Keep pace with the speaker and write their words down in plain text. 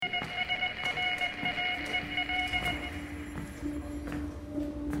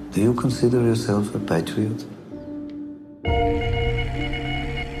Do you consider yourself a patriot?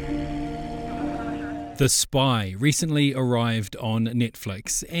 The Spy recently arrived on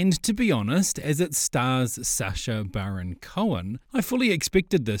Netflix, and to be honest, as it stars Sacha Baron Cohen, I fully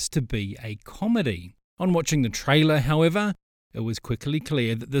expected this to be a comedy. On watching the trailer, however, it was quickly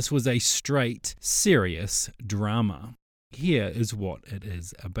clear that this was a straight, serious drama. Here is what it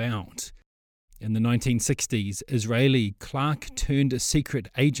is about. In the 1960s, Israeli clerk-turned-secret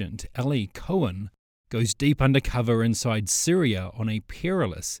agent Eli Cohen goes deep undercover inside Syria on a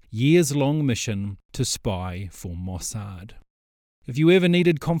perilous, years-long mission to spy for Mossad. If you ever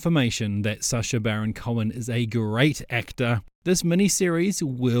needed confirmation that Sacha Baron Cohen is a great actor, this miniseries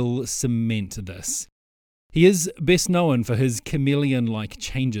will cement this. He is best known for his chameleon-like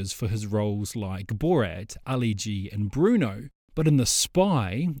changes for his roles like Borat, Ali G, and Bruno, but in The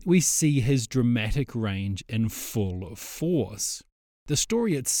Spy, we see his dramatic range in full force. The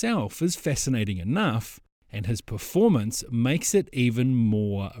story itself is fascinating enough, and his performance makes it even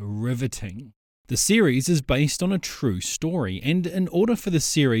more riveting. The series is based on a true story, and in order for the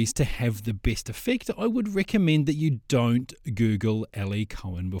series to have the best effect, I would recommend that you don't Google Eli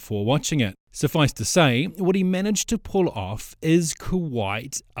Cohen before watching it. Suffice to say, what he managed to pull off is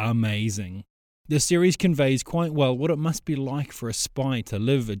quite amazing. The series conveys quite well what it must be like for a spy to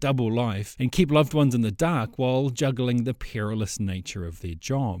live a double life and keep loved ones in the dark while juggling the perilous nature of their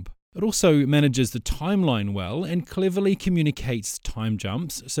job. It also manages the timeline well and cleverly communicates time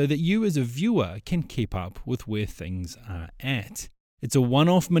jumps so that you as a viewer can keep up with where things are at. It's a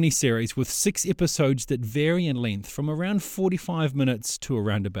one-off miniseries with 6 episodes that vary in length from around 45 minutes to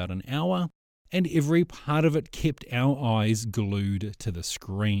around about an hour, and every part of it kept our eyes glued to the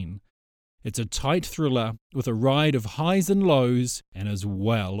screen. It's a tight thriller with a ride of highs and lows and is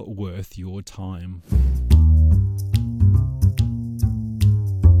well worth your time.